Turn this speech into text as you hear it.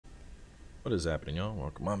What is happening, y'all?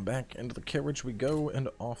 Welcome on back into the carriage we go and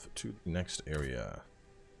off to the next area.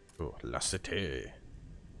 Oh, La Cite. It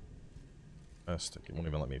won't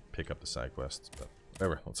even let me pick up the side quests, but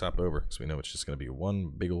whatever. Let's hop over because we know it's just going to be one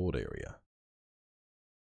big old area.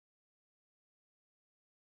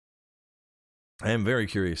 I am very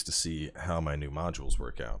curious to see how my new modules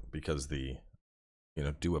work out because the,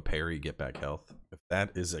 do a parry, get back health. If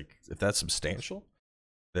that's substantial,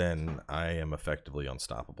 then I am effectively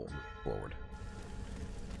unstoppable moving forward.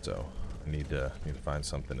 So I need to find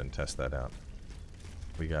something and test that out.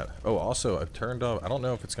 We got, oh, also I've turned off, I don't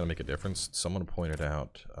know if it's gonna make a difference. Someone pointed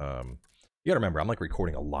out, you gotta remember, I'm like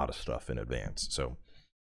recording a lot of stuff in advance. So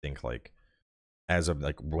I think like, as of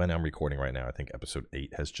like when I'm recording right now, I think episode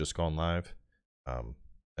 8 has just gone live.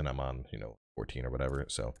 And I'm on, 14 or whatever.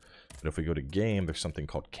 So, but if we go to game, there's something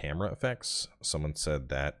called camera effects. Someone said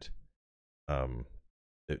that,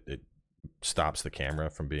 it stops the camera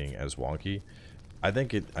from being as wonky. I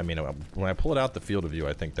think when I pull it out the field of view,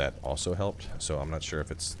 I think that also helped. So I'm not sure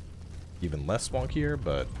if it's even less wonkier,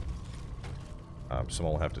 but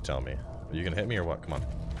someone will have to tell me. Are you gonna hit me or what? Come on.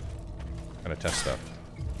 I'm gonna test stuff.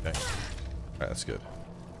 Okay. Alright, that's good.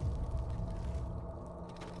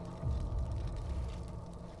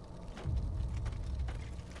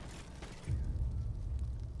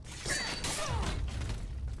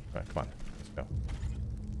 Alright, come on. Let's go.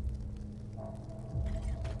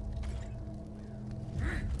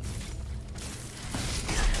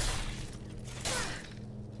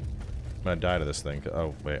 I'm gonna die to this thing.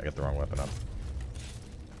 Oh, wait, I got the wrong weapon up.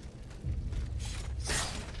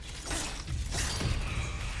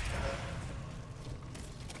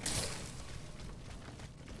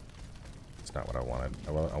 That's not what I wanted.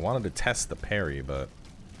 I wanted to test the parry, but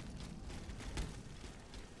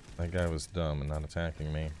that guy was dumb and not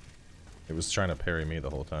attacking me. It was trying to parry me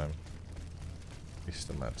the whole time.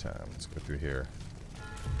 Wasting my time. Let's go through here.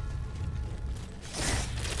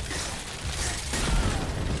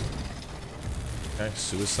 Okay,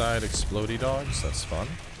 suicide explodey dogs, that's fun.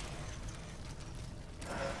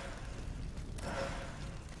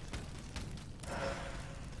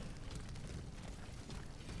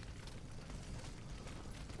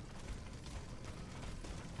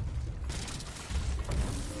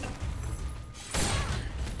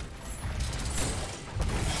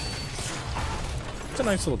 It's a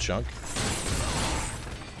nice little chunk.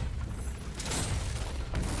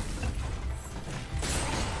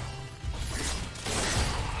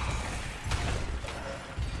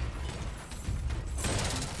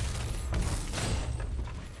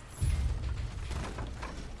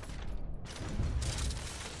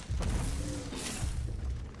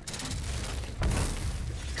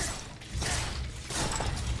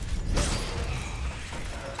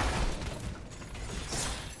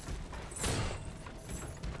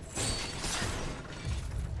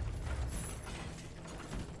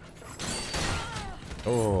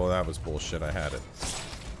 Oh, that was bullshit. I had it.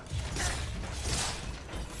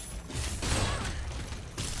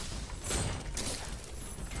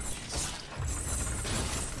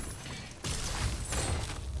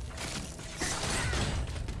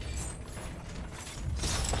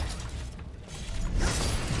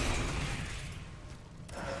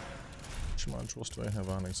 Which modules do I have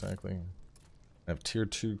on exactly? I have tier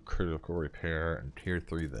 2 critical repair and tier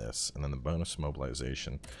 3 this, and then the bonus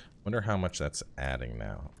mobilization. Wonder how much that's adding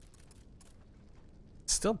now.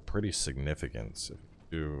 It's still pretty significant if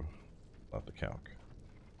you do love the calc.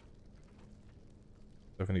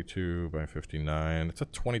 72 by 59. It's a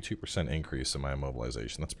 22% increase in my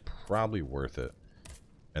mobilization. That's probably worth it.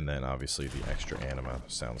 And then obviously the extra anima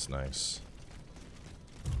sounds nice.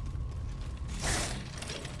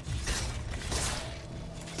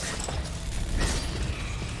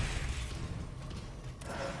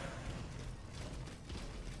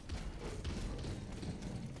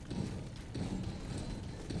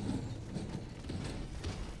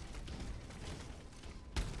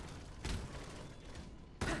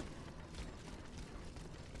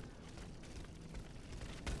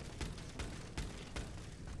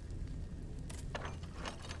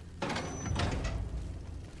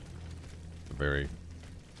 Very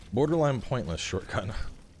borderline pointless shortcut.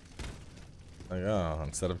 Like, oh,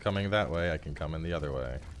 instead of coming that way, I can come in the other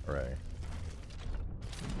way. Hooray.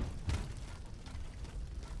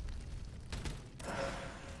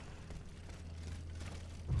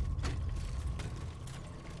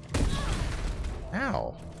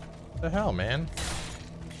 Ow! What the hell, man?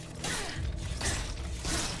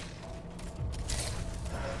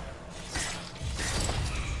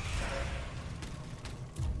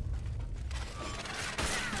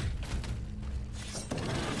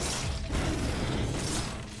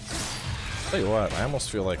 Tell you what, I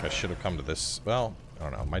almost feel like I should have come to this. Well, I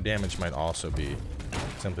don't know. My damage might also be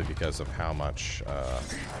simply because of how much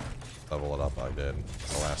level it up I did in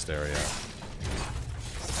the last area.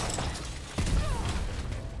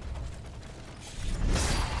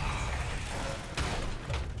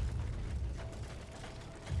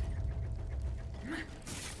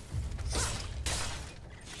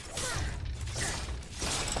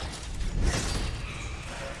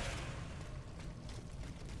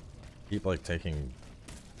 Keep like taking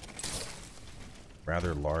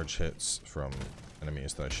rather large hits from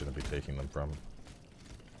enemies that I shouldn't be taking them from.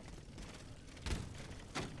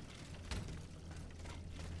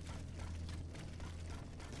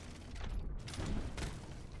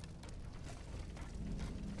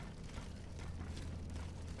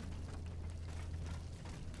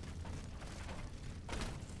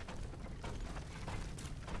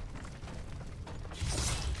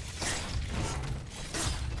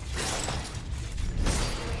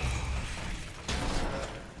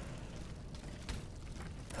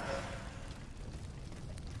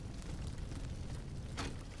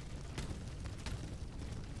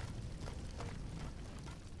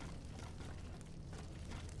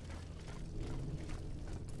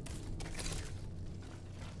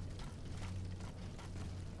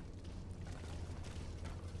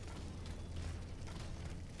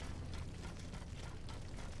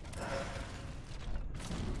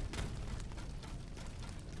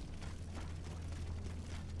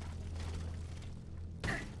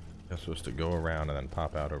 I'm supposed to go around and then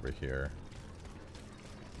pop out over here.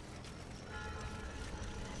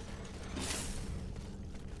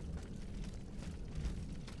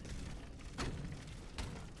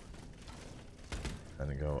 And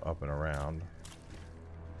then go up and around.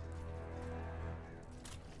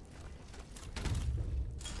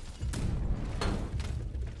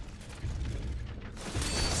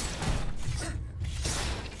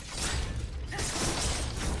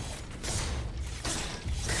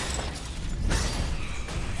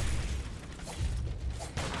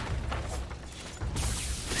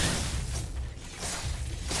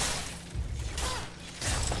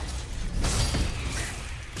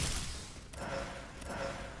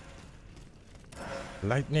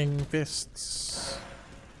 Lightning fists.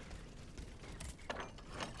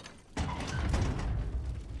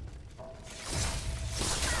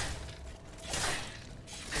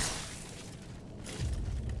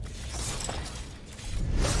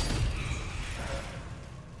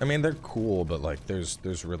 I mean, they're cool, but like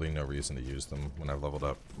there's really no reason to use them when I've leveled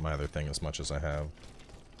up my other thing as much as I have.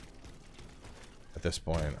 At this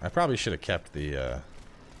point, I probably should have kept the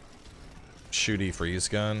shooty freeze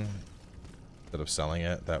gun. Instead of selling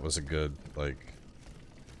it. That was a good, like,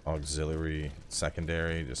 auxiliary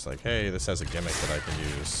secondary. Just like, hey, this has a gimmick that I can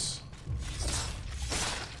use.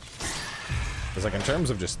 Because, like, in terms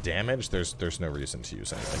of just damage, there's no reason to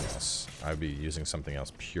use anything else. I'd be using something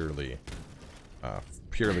else purely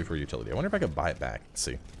for utility. I wonder if I could buy it back. Let's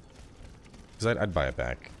see. Because I'd buy it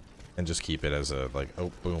back and just keep it as a, like, oh,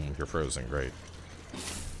 boom, you're frozen. Great.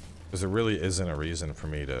 Because there really isn't a reason for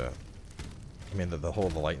me to... I mean, the whole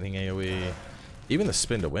lightning AoE... Even the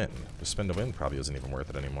spin to win. The spin to win probably isn't even worth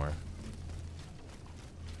it anymore.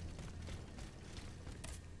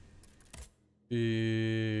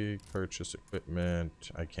 Purchase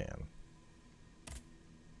equipment. I can.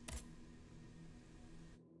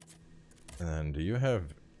 And then, do you have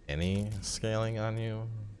any scaling on you?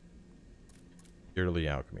 Purely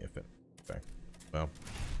alchemy effect. Okay. Well,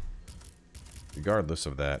 regardless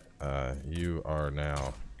of that, you are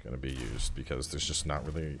now going to be used because there's just not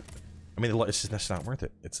really... I mean, it's just not worth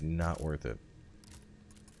it. It's not worth it.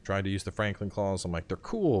 Tried to use the Franklin claws. I'm like, they're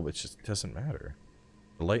cool, but it just doesn't matter.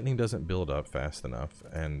 The lightning doesn't build up fast enough,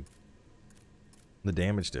 and the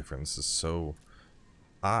damage difference is so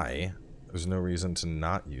high. There's no reason to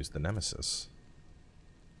not use the Nemesis.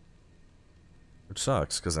 Which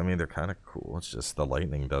sucks, because I mean, they're kind of cool. It's just the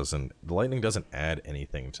lightning doesn't add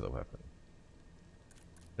anything to the weapon.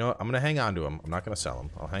 You know what? I'm going to hang on to them. I'm not going to sell them.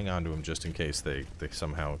 I'll hang on to them just in case they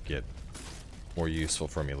somehow get more useful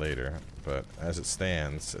for me later. But as it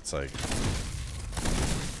stands, it's like...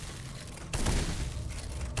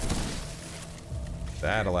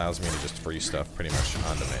 That allows me to just free stuff pretty much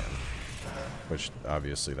on demand. Which,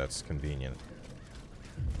 obviously, that's convenient.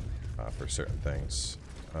 For certain things.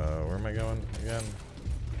 Where am I going again?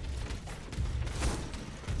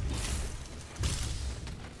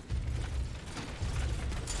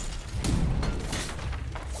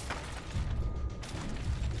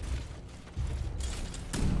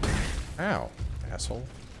 Ow, asshole.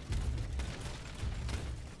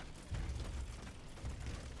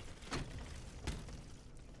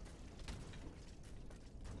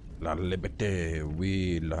 La liberté,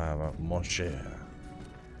 oui, mon cher.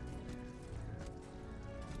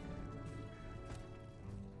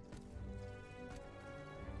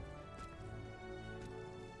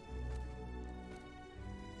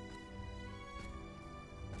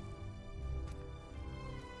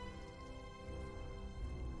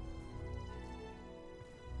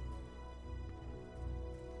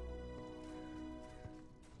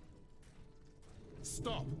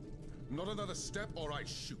 Stop! Not another step or I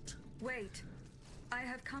shoot. Wait. I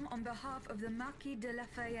have come on behalf of the Marquis de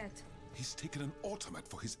Lafayette. He's taken an automat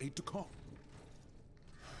for his aide-de-camp.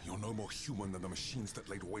 You're no more human than the machines that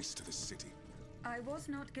laid waste to this city. I was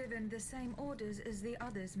not given the same orders as the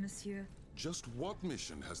others, monsieur. Just what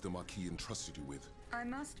mission has the Marquis entrusted you with? I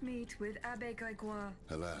must meet with Abbe Grégoire.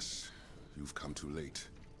 Alas, you've come too late.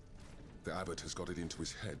 The abbot has got it into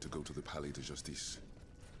his head to go to the Palais de Justice.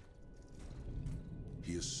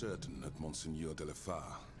 He is certain that Monseigneur de la Fare,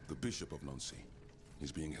 the Bishop of Nancy,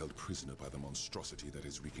 is being held prisoner by the monstrosity that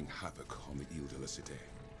is wreaking havoc on the Ile de la Cité.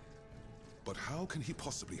 But how can he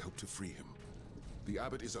possibly hope to free him? The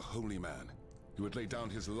abbot is a holy man who would lay down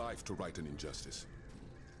his life to right an injustice.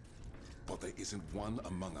 But there isn't one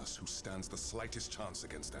among us who stands the slightest chance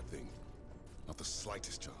against that thing. Not the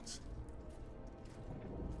slightest chance.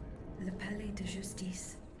 Le Palais de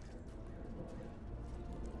Justice.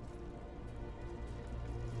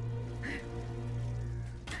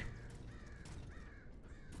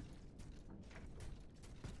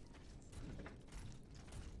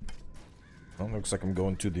 Well, looks like I'm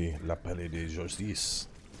going to the La Palais de Justice.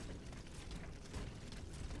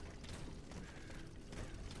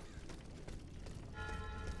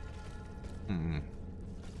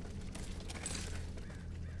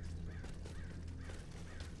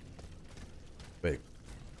 Wait.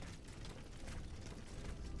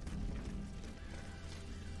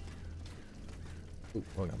 Ooh,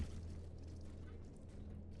 hold on.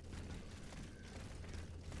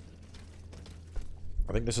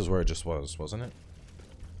 I think this is where it just was, wasn't it?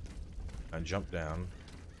 I jumped down.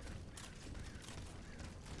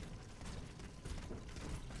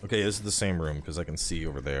 Okay, this is the same room because I can see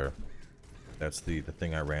over there. That's the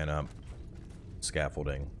thing I ran up.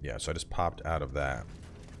 Scaffolding. Yeah, so I just popped out of that.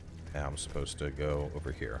 Now I'm supposed to go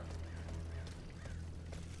over here.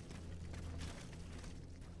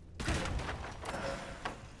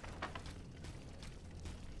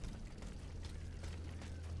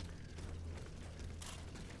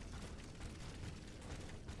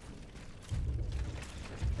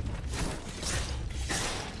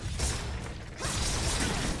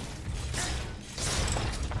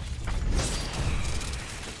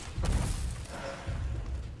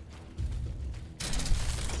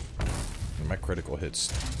 My critical hits,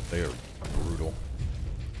 they are brutal.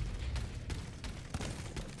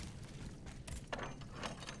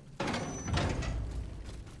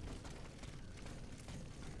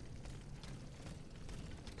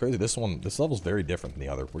 Crazy, this level's very different than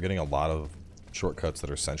the other. We're getting a lot of shortcuts that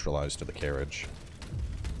are centralized to the carriage.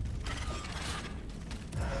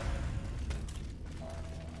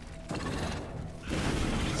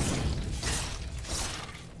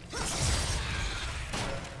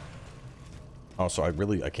 Oh, so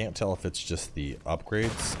I can't tell if it's just the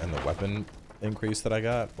upgrades and the weapon increase that I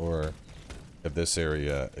got, or if this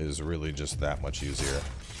area is really just that much easier.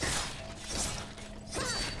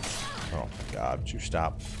 Oh my god, would you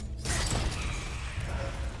stop?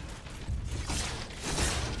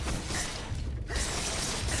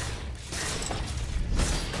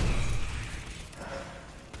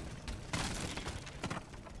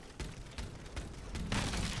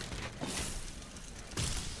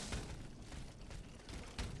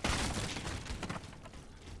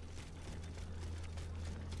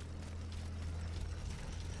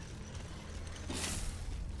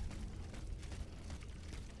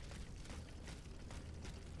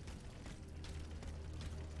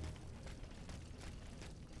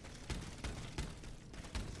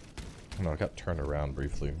 No, I got turned around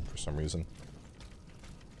briefly for some reason.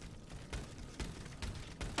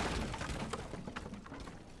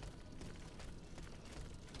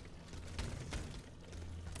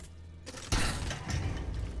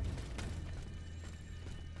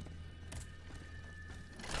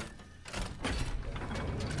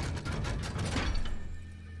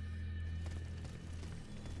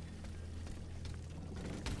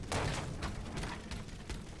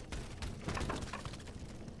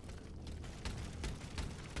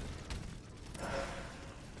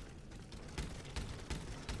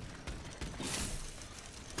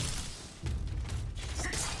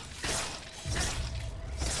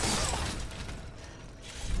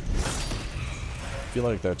 feel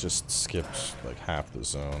like that just skipped like half the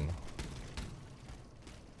zone.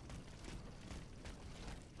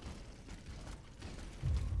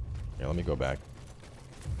 Yeah, let me go back.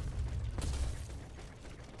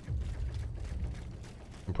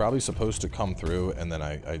 I'm probably supposed to come through and then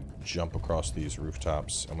I jump across these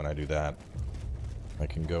rooftops, and when I do that, I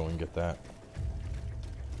can go and get that.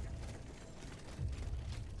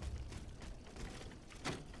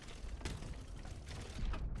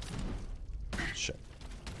 Shit.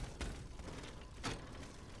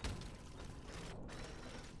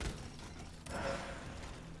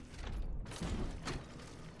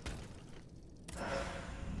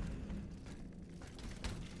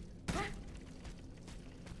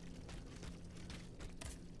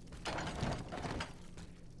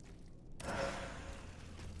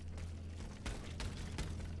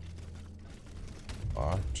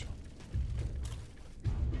 Locked.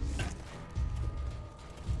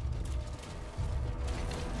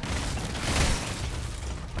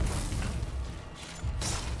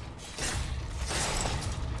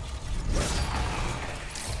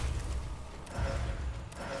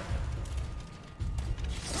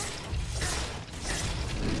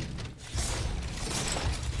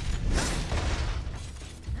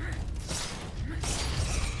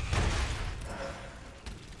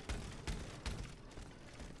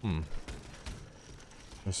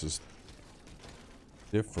 This is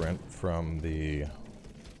different from the...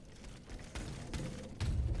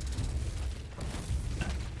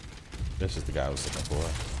 This is the guy I was looking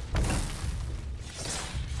for.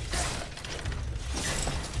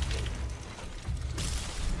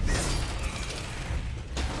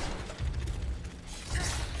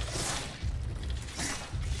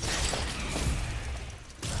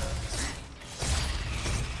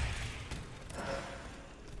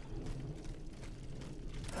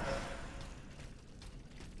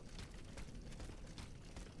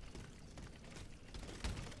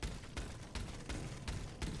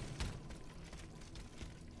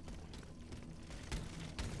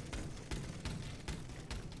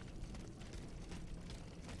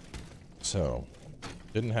 So,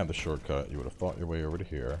 didn't have the shortcut. You would have fought your way over to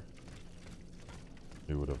here.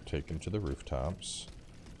 You would have taken to the rooftops.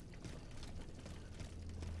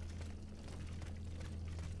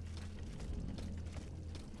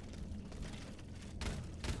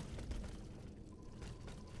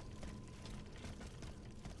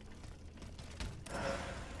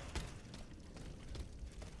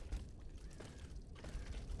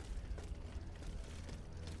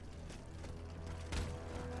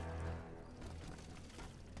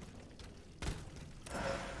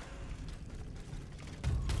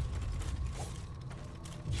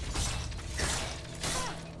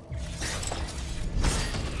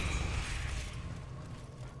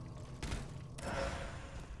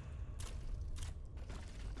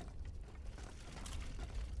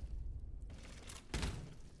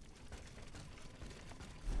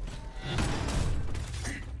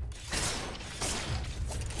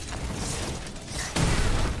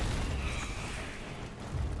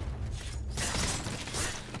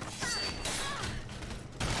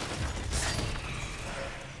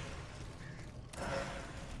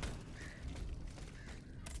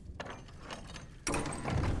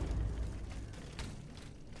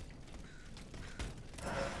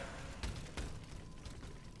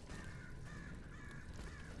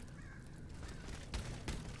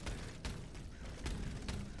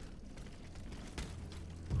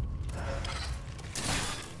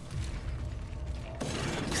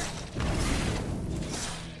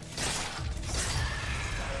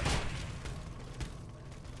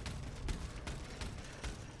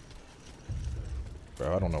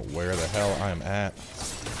 Bro, I don't know where the hell I'm at.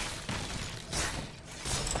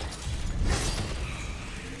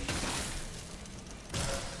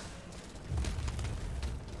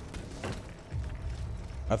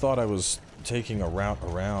 I thought I was taking a route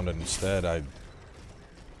around, and instead I'm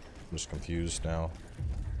just confused now.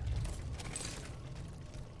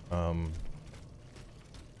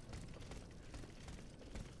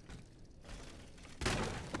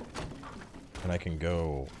 And I can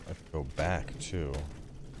go back too.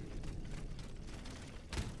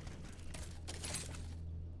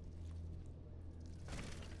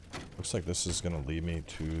 Looks like this is gonna lead me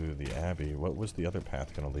to the Abbey. What was the other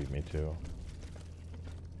path gonna lead me to?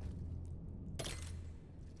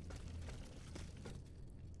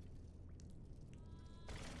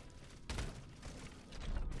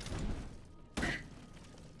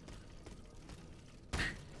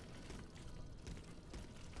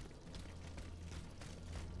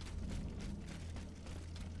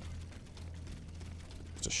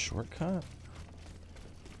 It's a shortcut?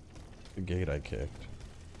 The gate I kicked.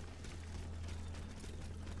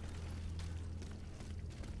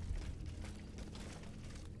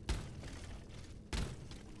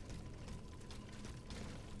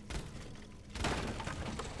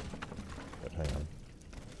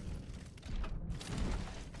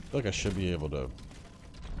 feel like I should be able to...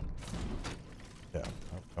 Yeah,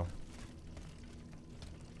 okay.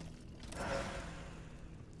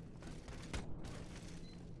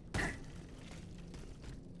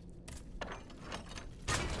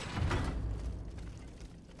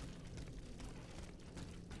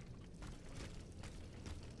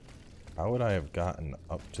 How would I have gotten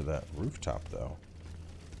up to that rooftop, though?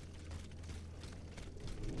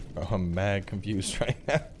 Oh, I'm mad confused right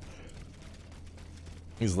now.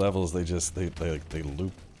 These levels, they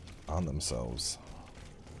loop on themselves.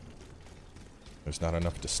 There's not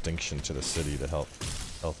enough distinction to the city to help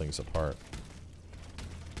tell things apart.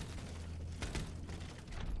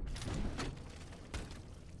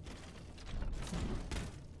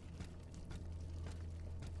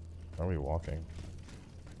 How are we walking?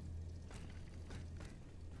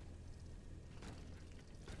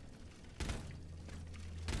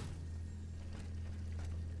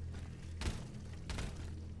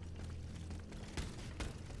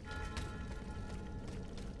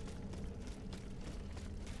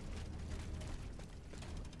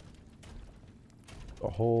 A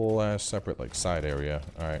whole ass separate like side area.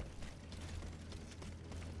 All right.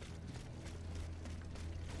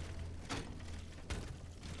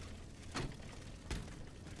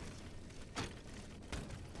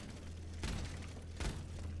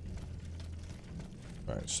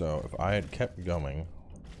 All right. So if I had kept going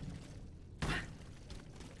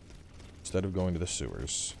instead of going to the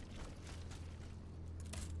sewers.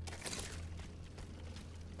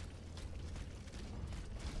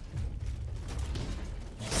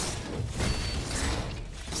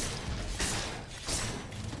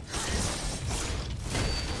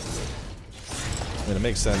 And it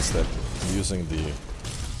makes sense that using the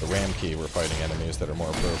ram key, we're fighting enemies that are more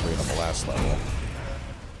appropriate on the last level.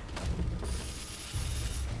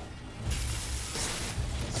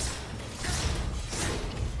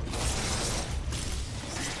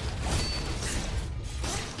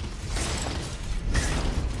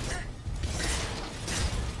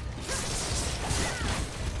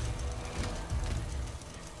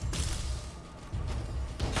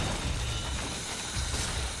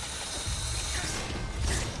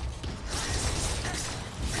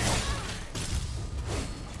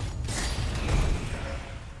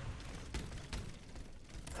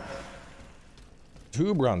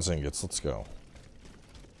 Two bronze ingots, let's go.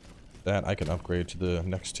 That I can upgrade to the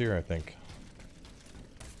next tier, I think.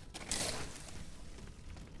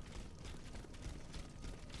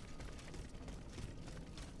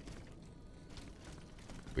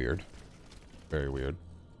 Weird. Very weird.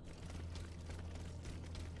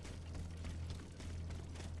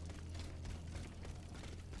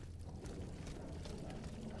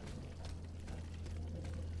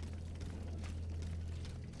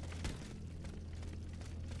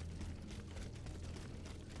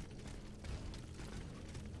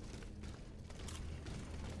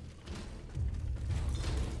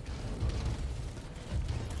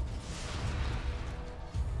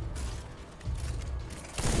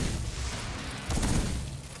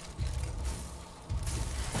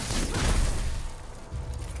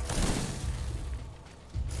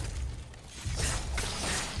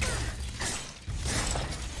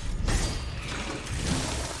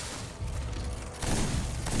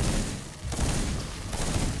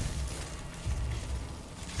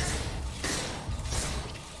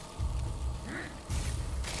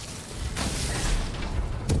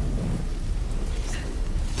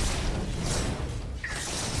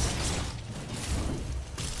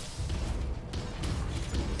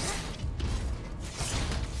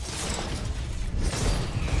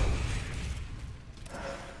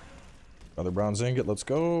 Another bronze ingot, let's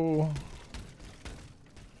go.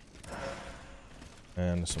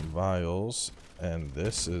 And some vials. And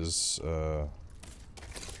this is, got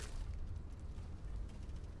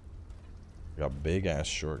a big ass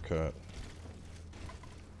shortcut.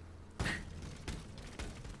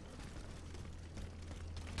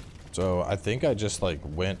 So I think I just like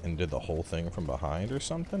went and did the whole thing from behind or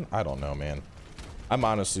something. I don't know, man. I'm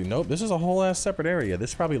honestly, nope, this is a whole ass separate area.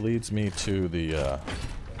 This probably leads me to the,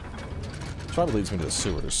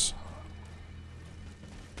 sewers.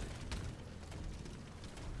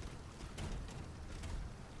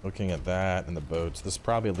 Looking at that and the boats, this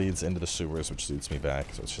probably leads into the sewers, which leads me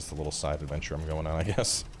back. So it's just a little side adventure I'm going on, I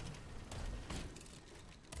guess.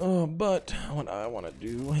 Oh, but what I want to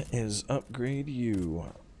do is upgrade you.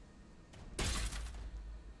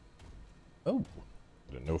 Oh,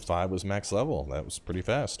 I didn't know 5 was max level. That was pretty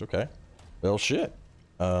fast. Okay. Well, shit.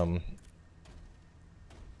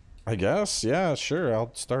 I guess, yeah, sure.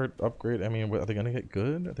 I'll start upgrade. I mean, are they gonna get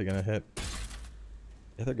good? Are they gonna hit?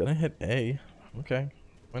 Yeah, they're gonna hit A. Okay.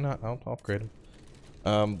 Why not? I'll upgrade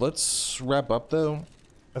him. Let's wrap up, though.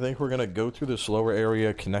 I think we're gonna go through this lower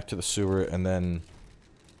area, connect to the sewer, and then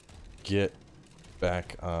get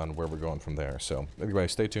back on where we're going from there. So, everybody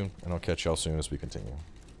stay tuned, and I'll catch y'all soon as we continue.